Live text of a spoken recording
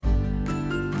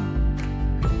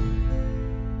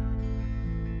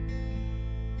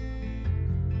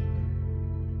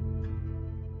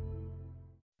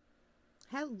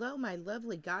Hello, my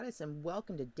lovely goddess, and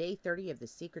welcome to day 30 of The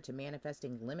Secret to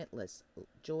Manifesting Limitless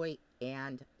Joy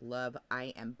and Love.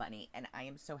 I am Bunny, and I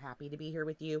am so happy to be here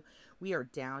with you. We are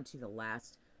down to the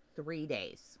last 3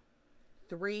 days.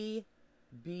 3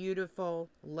 beautiful,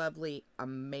 lovely,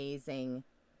 amazing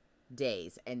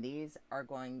days. And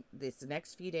this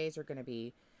next few days are going to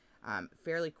be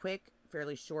fairly quick,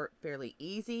 fairly short, fairly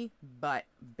easy, but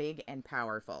big and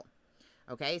powerful.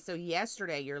 Okay, so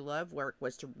yesterday your love work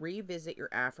was to revisit your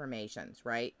affirmations,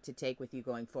 right? To take with you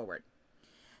going forward.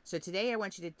 So today I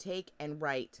want you to take and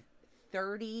write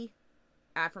 30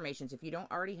 affirmations. If you don't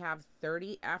already have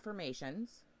 30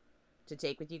 affirmations to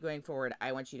take with you going forward,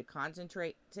 I want you to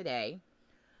concentrate today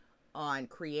on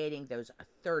creating those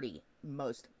 30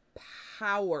 most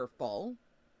powerful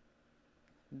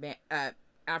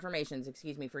affirmations,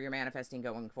 for your manifesting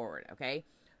going forward, okay?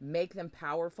 Make them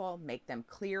powerful, make them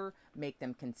clear, make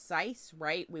them concise,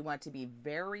 right? We want to be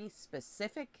very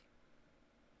specific,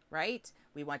 right?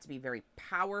 We want to be very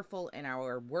powerful in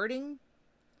our wording.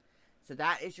 So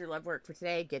that is your love work for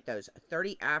today. Get those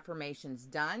 30 affirmations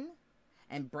done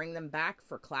and bring them back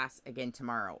for class again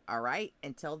tomorrow, all right?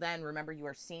 Until then, remember, you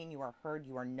are seen, you are heard,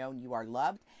 you are known, you are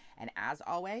loved. And as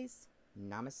always,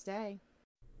 namaste.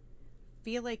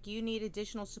 Feel like you need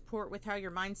additional support with how your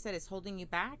mindset is holding you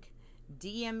back?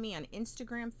 DM me on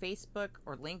Instagram, Facebook,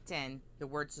 or LinkedIn the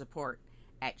word support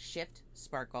at Shift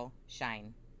Sparkle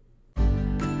Shine.